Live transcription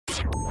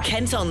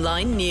Kent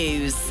Online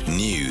News.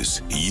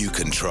 News you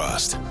can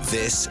trust.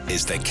 This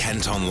is the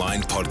Kent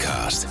Online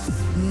Podcast.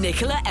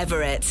 Nicola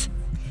Everett.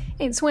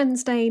 It's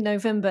Wednesday,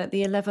 November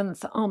the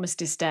 11th,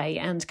 Armistice Day,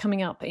 and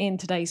coming up in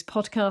today's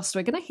podcast,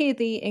 we're going to hear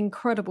the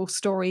incredible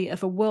story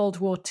of a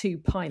World War II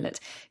pilot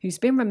who's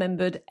been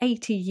remembered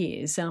 80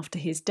 years after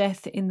his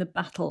death in the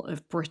Battle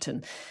of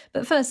Britain.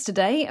 But first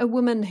today, a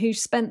woman who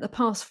spent the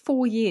past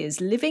 4 years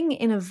living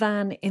in a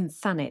van in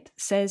Thanet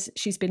says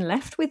she's been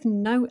left with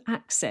no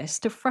access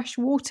to fresh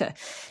water.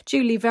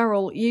 Julie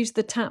Verrill used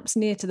the taps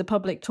near to the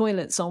public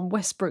toilets on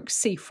Westbrook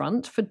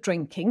seafront for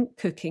drinking,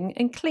 cooking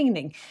and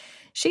cleaning.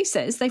 She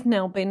says they've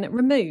now been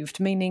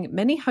removed, meaning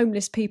many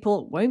homeless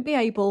people won't be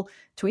able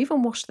to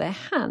even wash their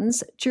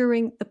hands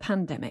during the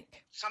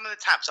pandemic. Some of the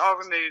taps are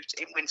removed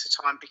in winter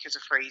time because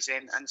of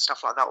freezing and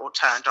stuff like that, or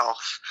turned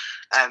off.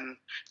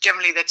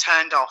 Generally they're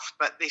turned off,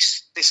 but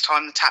this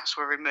time the taps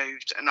were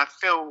removed, and I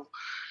feel,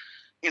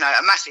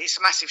 it's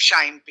a massive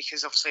shame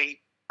because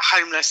obviously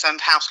homeless and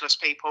houseless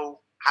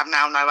people have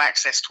now no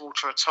access to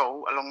water at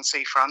all along the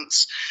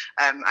seafronts,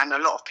 and a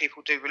lot of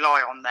people do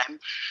rely on them.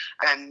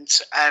 And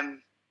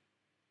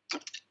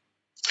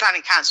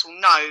Planning Council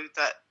know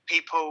that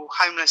people,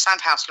 homeless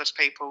and houseless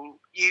people,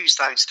 use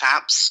those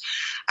taps,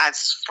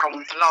 as from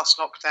the last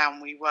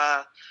lockdown we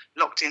were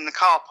locked in the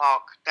car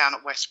park down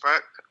at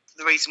Westbrook.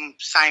 The reason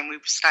saying we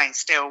were staying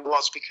still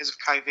was because of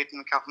COVID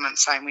and the government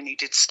saying we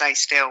needed to stay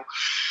still.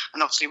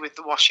 And obviously with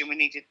the washing we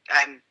needed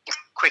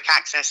quick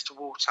access to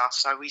water,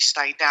 so we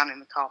stayed down in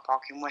the car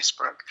park in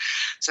Westbrook.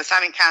 So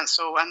Thanet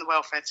Council and the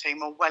welfare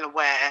team are well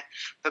aware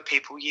that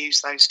people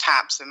use those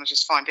taps, and I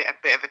just find it a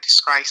bit of a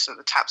disgrace that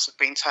the taps have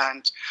been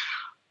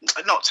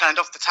not turned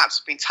off, the taps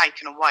have been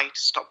taken away to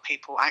stop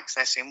people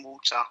accessing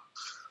water.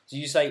 Do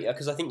you say,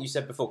 because I think you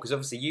said before, because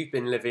obviously you've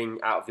been living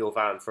out of your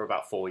van for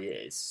about 4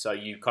 years, so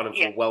you kind of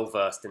were well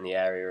versed in the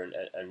area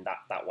and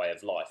that way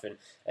of life. And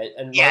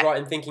am I right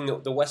in thinking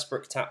that the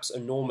Westbrook taps are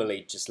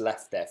normally just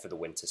left there for the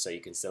winter so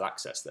you can still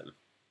access them?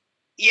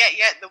 Yeah,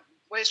 the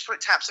Westbrook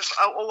taps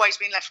have always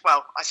been left,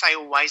 well, I say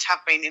always, have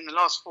been in the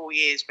last 4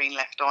 years been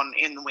left on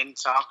in the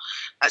winter.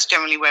 That's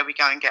generally where we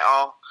go and get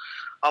our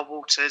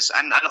waters,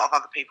 and a lot of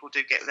other people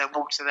do get their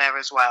water there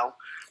as well.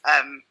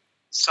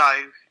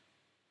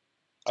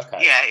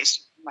 Okay. Yeah, it's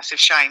a massive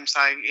shame. So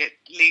it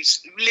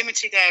leaves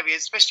limited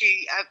areas,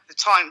 especially at the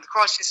time, the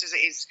crisis as it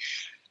is,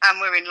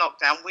 and we're in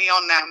lockdown. We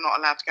are now not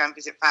allowed to go and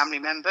visit family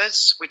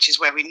members, which is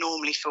where we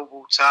normally fill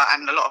water,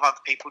 and a lot of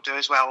other people do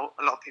as well.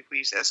 A lot of people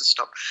use it as a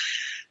stop,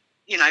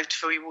 to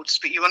fill your waters,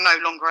 but you are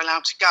no longer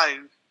allowed to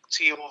go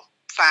to your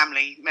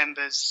family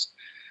members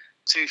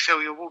to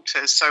fill your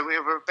waters. So we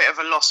were a bit of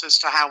a loss as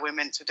to how we're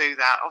meant to do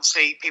that.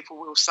 Obviously, people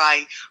will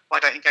say,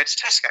 why don't you go to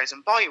Tesco's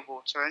and buy your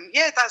water? And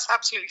yeah, that's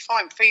absolutely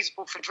fine,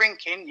 feasible for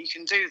drinking, you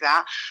can do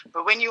that.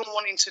 But when you're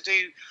wanting to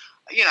do,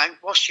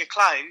 wash your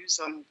clothes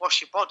and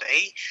wash your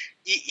body,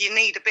 you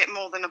need a bit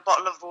more than a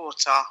bottle of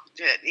water.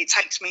 It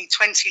takes me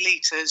 20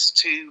 litres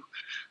to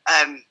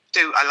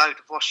do a load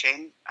of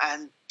washing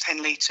and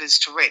 10 litres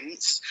to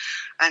rinse.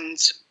 And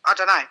I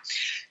don't know,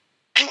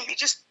 you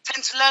just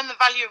tend to learn the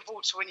value of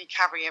water when you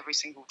carry every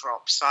single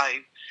drop. So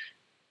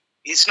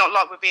it's not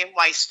like we're being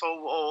wasteful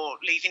or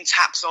leaving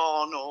taps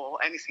on or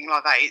anything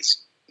like that.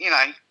 It's,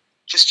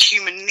 just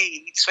human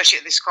need, especially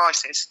at this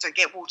crisis, to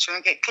get water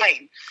and get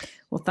clean.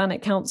 Well,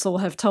 Thanet Council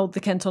have told the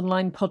Kent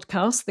Online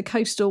podcast the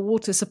coastal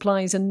water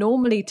supplies are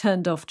normally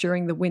turned off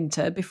during the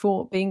winter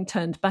before being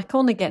turned back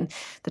on again.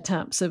 The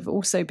taps have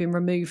also been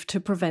removed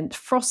to prevent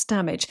frost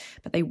damage,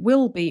 but they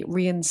will be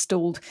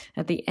reinstalled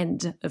at the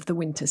end of the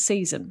winter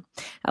season.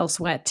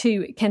 Elsewhere,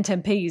 2 Kent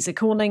MPs are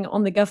calling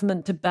on the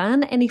government to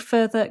ban any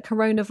further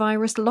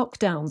coronavirus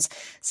lockdowns.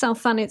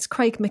 South Thanet's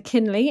Craig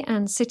McKinley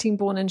and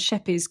Sittingbourne and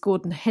Sheppey's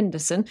Gordon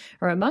Henderson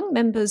are among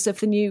members of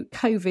the new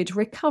COVID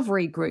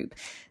recovery group.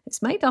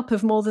 It's made up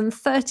of more than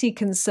 30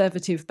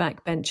 Conservative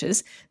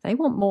backbenchers. They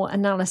want more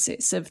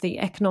analysis of the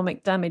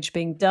economic damage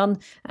being done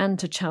and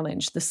to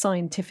challenge the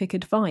scientific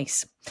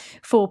advice.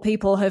 4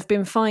 people have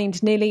been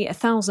fined nearly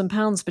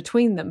 £1,000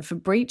 between them for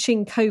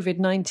breaching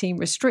COVID-19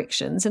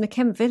 restrictions in a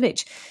Kent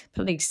village.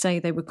 Police say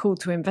they were called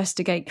to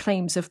investigate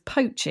claims of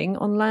poaching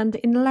on land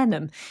in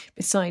Lenham.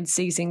 Besides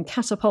seizing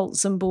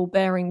catapults and ball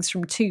bearings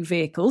from 2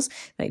 vehicles,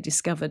 they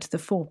discovered the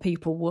 4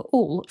 people were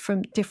all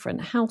from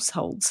different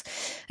households.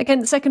 A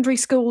Kent secondary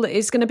school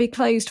is going to be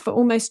closed for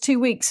almost 2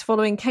 weeks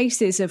following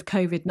cases of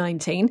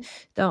COVID-19.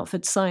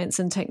 Dartford Science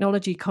and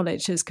Technology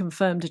College has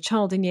confirmed a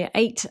child in year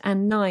 8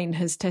 and 9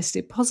 has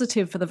tested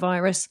positive for the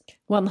virus.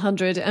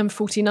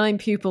 149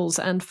 pupils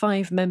and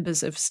 5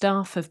 members of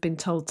staff have been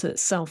told to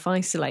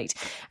self-isolate.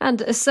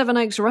 And a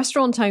Sevenoaks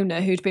restaurant owner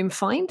who'd been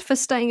fined for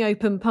staying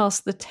open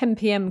past the 10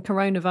 p.m.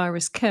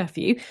 coronavirus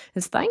curfew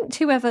has thanked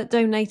whoever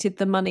donated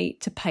the money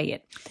to pay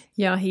it.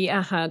 Yahi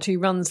Ahad, who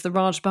runs the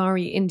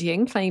Rajbari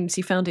Indian, claims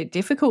he found it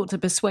difficult to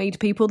persuade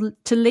people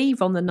to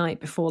leave on the night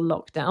before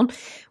lockdown.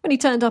 When he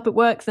turned up at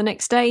work the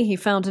next day, he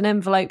found an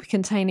envelope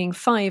containing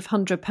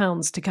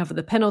 £500 to cover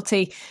the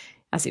penalty.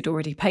 As he'd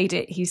already paid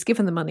it, he's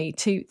given the money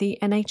to the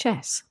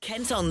NHS.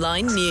 Kent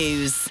Online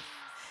News.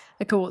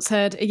 The courts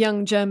heard a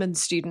young German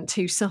student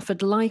who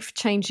suffered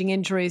life-changing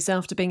injuries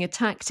after being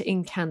attacked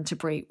in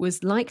Canterbury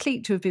was likely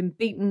to have been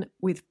beaten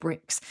with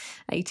bricks.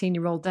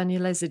 18-year-old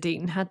Daniel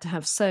Ezerdine had to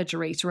have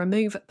surgery to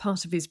remove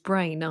part of his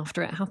brain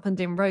after it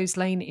happened in Rose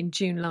Lane in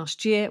June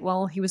last year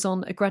while he was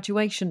on a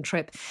graduation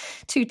trip.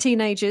 2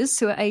 teenagers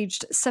who are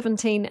aged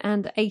 17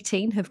 and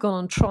 18 have gone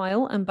on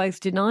trial and both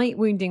deny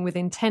wounding with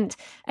intent.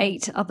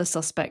 8 other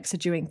suspects are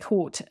due in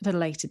court at a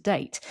later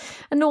date.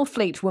 A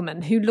Northfleet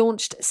woman who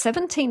launched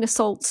 17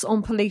 assaults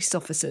on police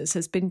officers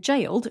has been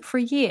jailed for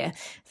a year.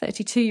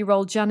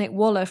 32-year-old Janet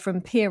Waller from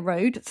Pier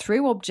Road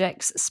threw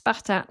objects,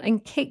 spat at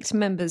and kicked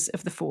members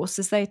of the force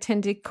as they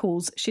attended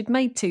calls she'd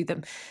made to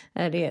them.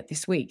 Earlier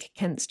this week,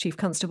 Kent's Chief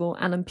Constable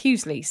Alan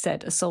Pewsley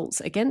said assaults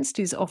against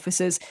his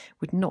officers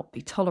would not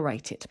be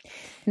tolerated.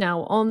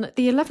 Now, on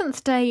the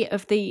 11th day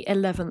of the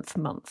 11th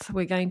month,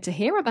 we're going to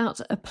hear about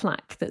a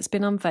plaque that's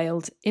been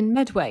unveiled in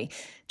Medway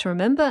to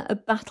remember a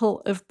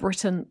Battle of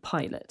Britain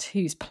pilot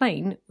whose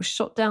plane was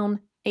shot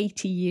down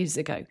 80 years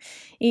ago.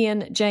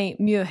 Ian J.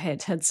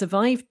 Muirhead had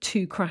survived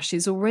 2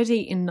 crashes already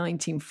in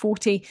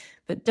 1940,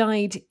 but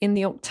died in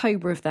the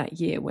October of that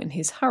year when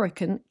his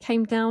Hurricane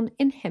came down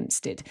in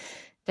Hempstead.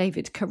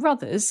 David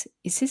Carruthers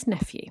is his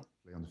nephew.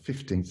 On the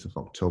 15th of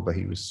October,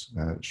 he was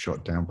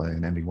shot down by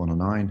an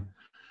ME-109,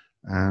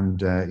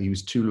 and he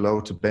was too low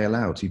to bail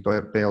out. He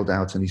bailed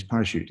out and his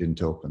parachute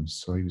didn't open,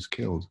 so he was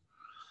killed.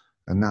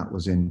 And that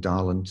was in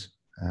Darland,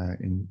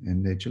 in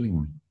near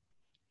Gillingham.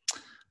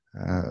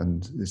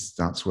 And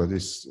that's where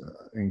this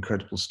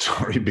incredible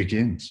story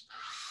begins.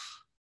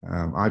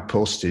 I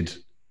posted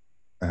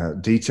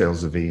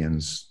details of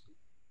Ian's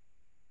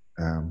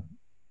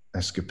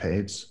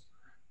escapades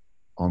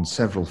on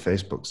several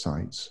Facebook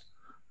sites,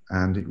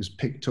 and it was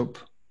picked up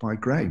by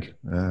Greg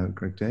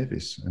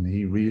Davis, and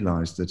he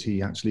realised that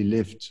he actually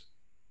lived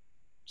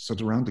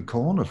sort of around the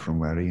corner from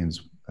where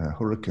Ian's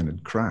Hurricane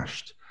had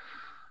crashed.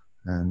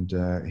 And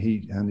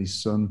he and his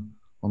son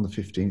on the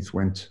 15th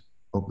went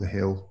up the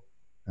hill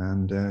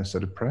and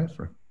said a prayer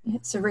for him.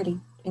 It's a really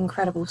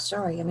incredible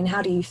story. I mean,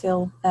 how do you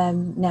feel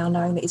now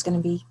knowing that he's going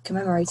to be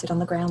commemorated on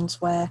the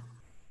grounds where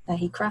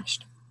he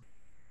crashed?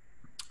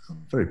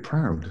 I'm very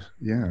proud,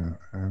 yeah.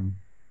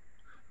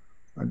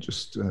 I'm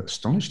just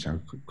astonished how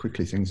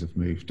quickly things have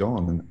moved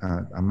on.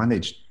 And I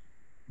managed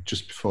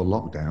just before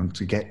lockdown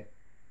to get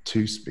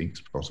to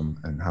Speaks Bottom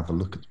and have a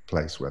look at the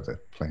place where the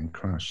plane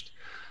crashed.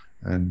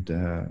 And,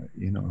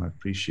 I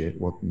appreciate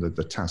what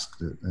the task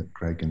that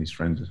Greg and his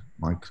friend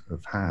Mike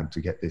have had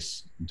to get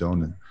this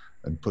done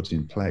and put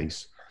in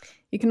place.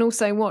 You can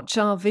also watch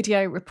our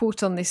video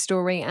report on this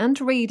story and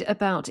read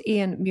about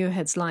Ian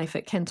Muirhead's life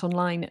at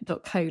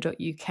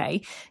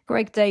kentonline.co.uk.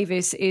 Greg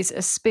Davis is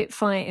a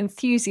Spitfire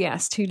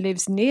enthusiast who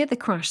lives near the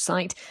crash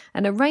site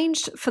and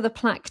arranged for the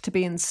plaque to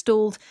be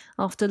installed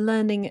after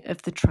learning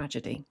of the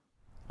tragedy.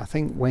 I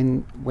think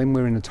when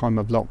we're in a time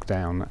of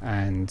lockdown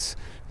and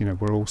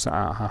we're all sat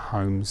at our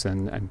homes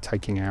and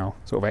taking our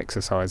sort of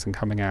exercise and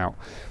coming out,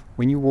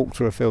 when you walk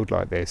through a field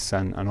like this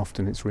and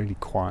often it's really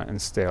quiet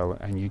and still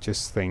and you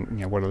just think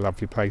what a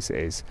lovely place it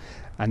is,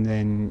 and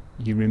then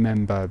you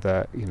remember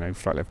that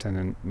Flight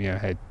Lieutenant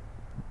Muirhead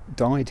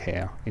died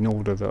here in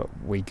order that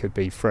we could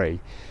be free.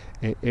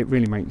 It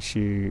really makes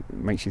you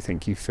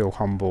think. You feel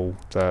humble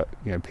that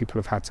people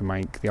have had to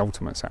make the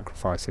ultimate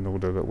sacrifice in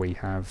order that we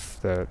have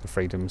the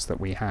freedoms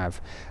that we have,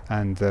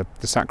 and the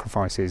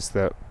sacrifices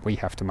that we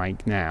have to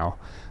make now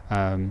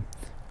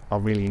are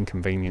really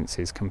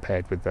inconveniences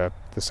compared with the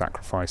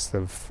sacrifice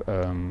of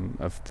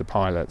the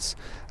pilots.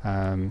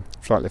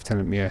 Flight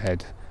Lieutenant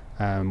Muirhead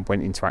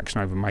went into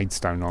action over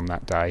Maidstone on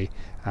that day,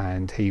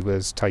 and he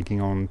was taking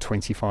on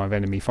 25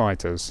 enemy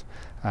fighters.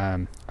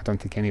 I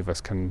don't think any of us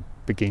can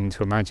begin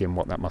to imagine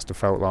what that must have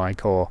felt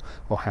like or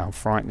how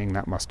frightening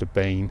that must have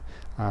been.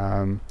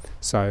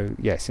 So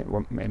yes, it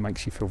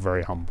makes you feel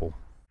very humble.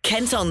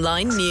 Kent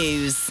Online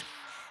News.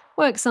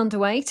 Works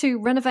underway to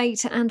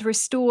renovate and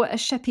restore a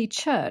Sheppey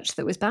church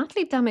that was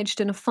badly damaged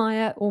in a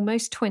fire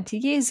almost 20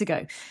 years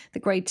ago. The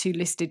Grade 2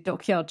 listed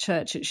Dockyard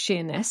Church at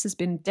Sheerness has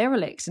been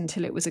derelict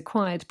until it was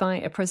acquired by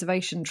a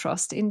preservation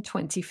trust in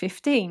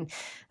 2015.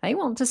 They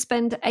want to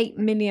spend £8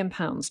 million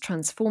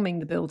transforming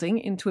the building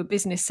into a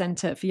business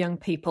centre for young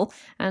people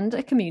and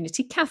a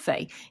community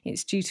cafe.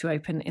 It's due to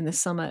open in the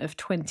summer of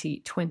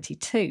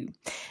 2022.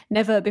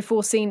 Never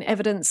before seen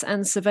evidence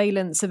and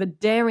surveillance of a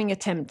daring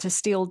attempt to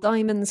steal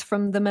diamonds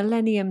from the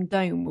Millennium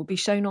Dome will be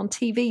shown on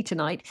TV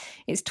tonight.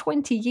 It's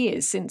 20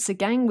 years since a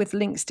gang with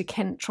links to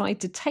Kent tried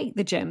to take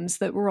the gems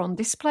that were on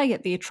display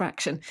at the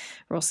attraction.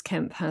 Ross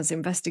Kemp has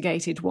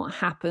investigated what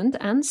happened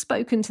and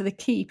spoken to the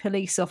key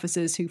police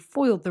officers who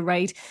foiled the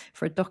raid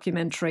for a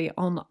documentary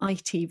on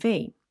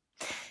ITV.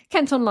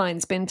 Kent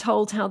Online's been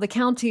told how the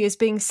county is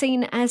being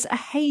seen as a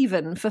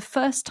haven for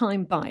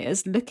first-time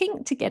buyers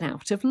looking to get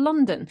out of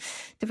London.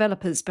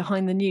 Developers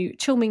behind the new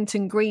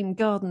Chilmington Green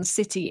Garden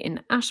City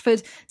in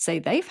Ashford say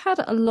they've had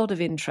a lot of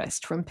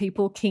interest from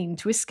people keen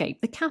to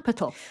escape the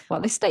capital,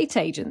 while estate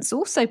agents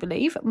also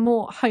believe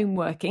more home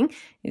working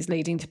is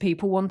leading to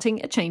people wanting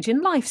a change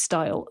in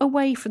lifestyle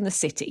away from the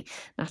city.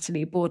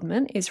 Natalie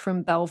Boardman is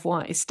from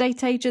Belvoir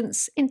Estate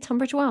Agents in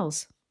Tunbridge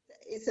Wells.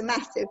 It's a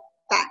massive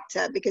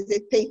factor, because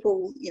if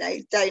people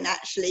don't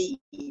actually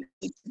need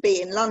to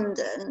be in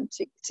London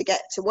to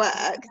get to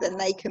work, then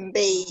they can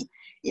be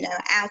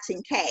out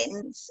in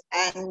Kent,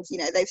 and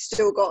they've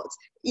still got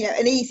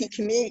an easy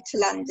commute to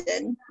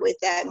London with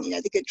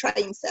the good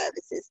train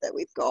services that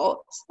we've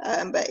got,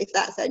 but if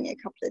that's only a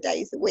couple of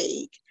days a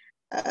week,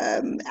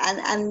 and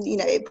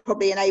it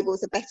probably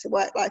enables a better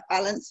work-life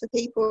balance for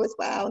people as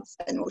well, to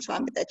spend more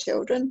time with their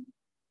children.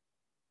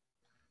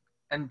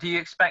 And do you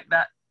expect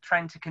that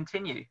trend to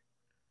continue?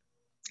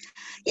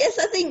 Yes,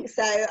 I think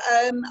so.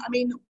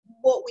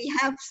 What we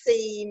have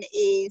seen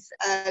is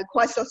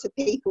quite a lot of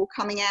people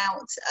coming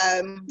out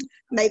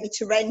maybe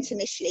to rent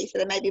initially. So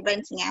they may be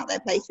renting out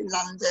their place in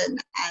London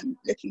and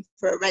looking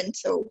for a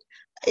rental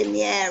in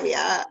the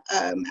area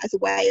as a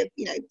way of,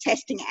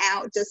 testing it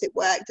out. Does it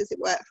work? Does it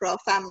work for our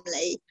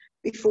family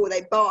before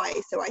they buy?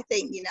 So I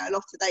think, a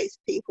lot of those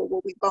people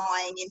will be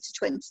buying into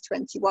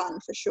 2021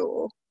 for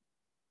sure.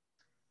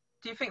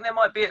 Do you think there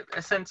might be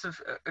a sense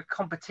of a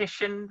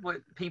competition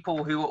with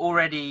people who are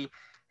already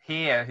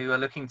here, who are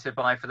looking to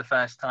buy for the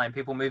first time,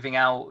 people moving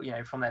out,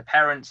 from their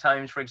parents'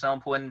 homes, for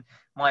example, and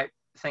might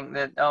think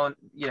that,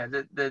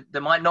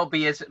 there might not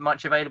be as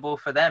much available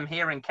for them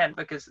here in Kent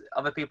because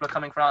other people are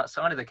coming from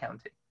outside of the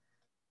county?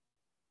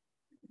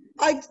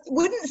 I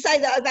wouldn't say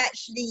that I've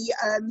actually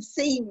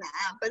seen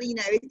that, but,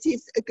 it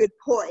is a good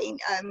point.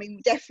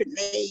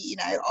 Definitely,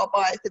 our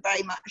buyers are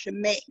very much a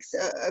mix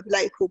of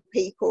local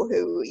people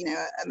who,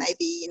 are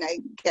maybe,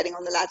 getting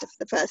on the ladder for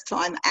the first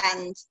time,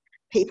 and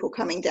people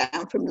coming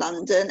down from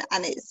London.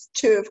 And it's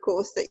true, of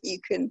course, that you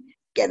can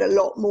get a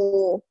lot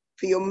more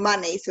for your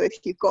money. So if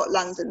you've got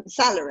London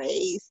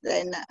salaries,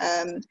 then,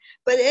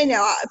 but,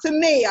 for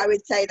me, I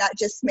would say that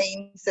just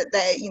means that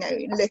they're,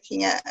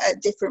 looking at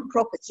different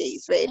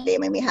properties, really.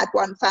 We had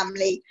one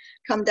family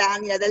come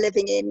down, they're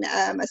living in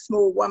a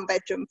small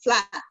 1-bedroom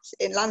flat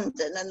in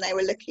London, and they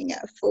were looking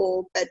at a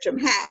 4-bedroom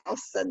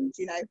house, and,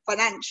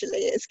 financially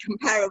it's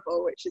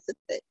comparable, which is a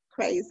bit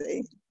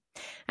crazy.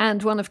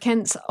 And one of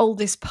Kent's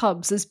oldest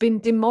pubs has been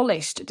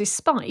demolished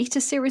despite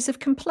a series of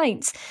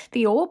complaints.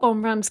 The Orb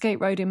on Ramsgate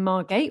Road in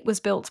Margate was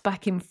built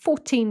back in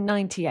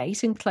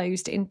 1498 and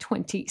closed in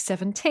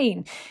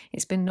 2017.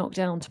 It's been knocked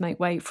down to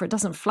make way for a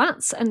dozen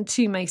flats and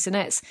 2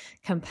 masonettes.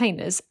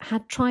 Campaigners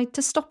had tried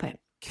to stop it.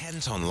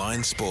 Kent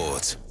Online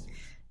Sport.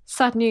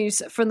 Sad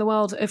news from the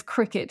world of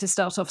cricket to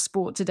start off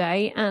sport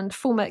today, and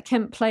former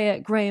Kent player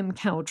Graham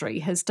Cowdrey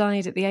has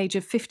died at the age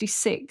of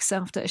 56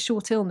 after a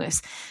short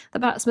illness. The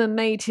batsman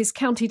made his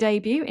county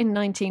debut in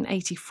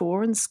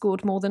 1984 and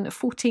scored more than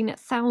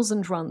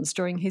 14,000 runs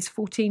during his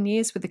 14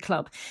 years with the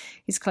club.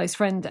 His close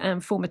friend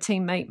and former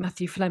teammate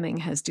Matthew Fleming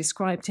has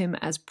described him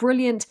as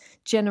brilliant,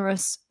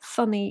 generous,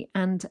 funny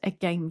and a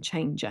game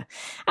changer.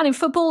 And in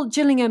football,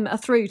 Gillingham are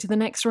through to the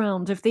next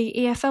round of the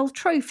EFL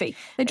Trophy.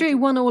 They drew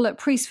 1-1 at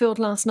Priestfield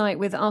last night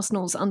with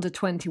Arsenal's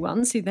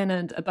under-21s, who then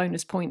earned a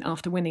bonus point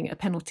after winning a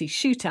penalty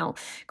shootout.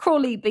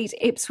 Crawley beat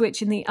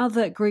Ipswich in the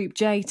other Group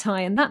J tie,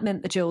 and that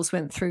meant the Gills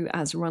went through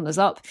as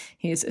runners-up.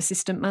 Here's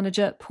assistant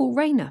manager Paul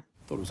Rayner.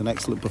 I thought it was an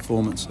excellent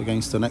performance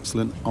against an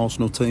excellent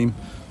Arsenal team.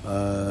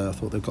 I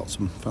thought they've got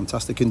some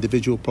fantastic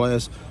individual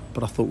players,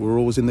 but I thought we were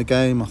always in the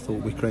game. I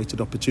thought we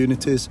created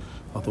opportunities.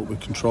 I thought we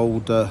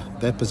controlled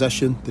their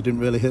possession. They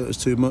didn't really hurt us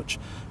too much.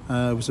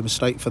 It was a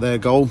mistake for their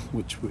goal,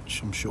 which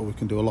I'm sure we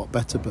can do a lot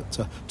better.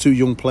 But 2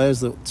 young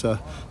players that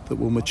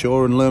will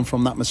mature and learn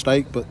from that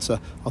mistake. But I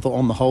thought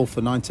on the whole,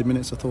 for 90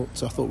 minutes, I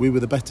thought we were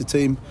the better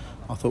team.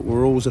 I thought we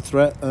were always a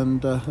threat,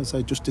 and as I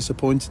say, just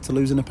disappointed to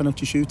lose in a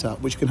penalty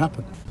shootout, which can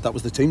happen. That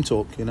was the team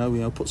talk,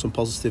 put some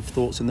positive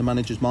thoughts in the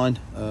manager's mind,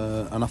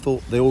 and I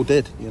thought they all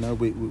did.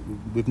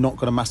 We've not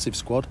got a massive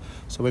squad,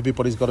 so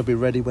everybody's got to be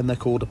ready when they're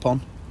called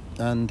upon.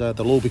 And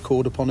they'll all be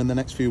called upon in the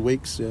next few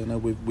weeks.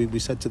 We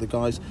said to the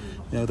guys,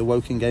 the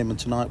Woking game and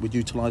tonight we'd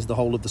utilise the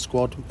whole of the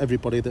squad.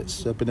 Everybody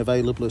that's been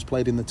available has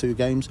played in the 2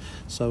 games.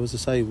 So as I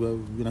say,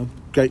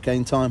 great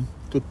game time,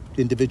 good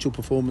individual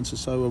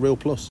performances, so a real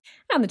plus.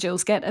 And the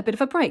Gills get a bit of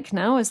a break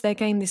now as their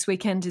game this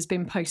weekend has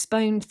been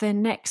postponed. They're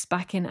next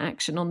back in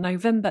action on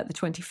November the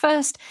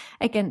 21st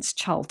against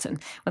Charlton.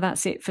 Well,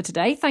 that's it for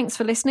today. Thanks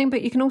for listening,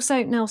 but you can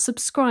also now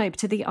subscribe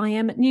to the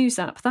IM News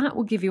app. That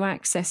will give you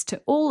access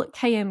to all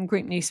KM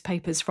Group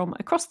newspapers from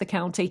across the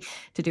county.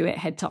 To do it,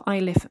 head to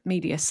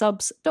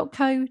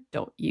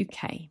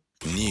ilifmediasubs.co.uk.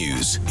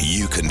 News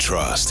you can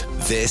trust.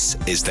 This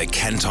is the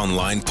Kent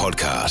Online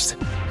Podcast.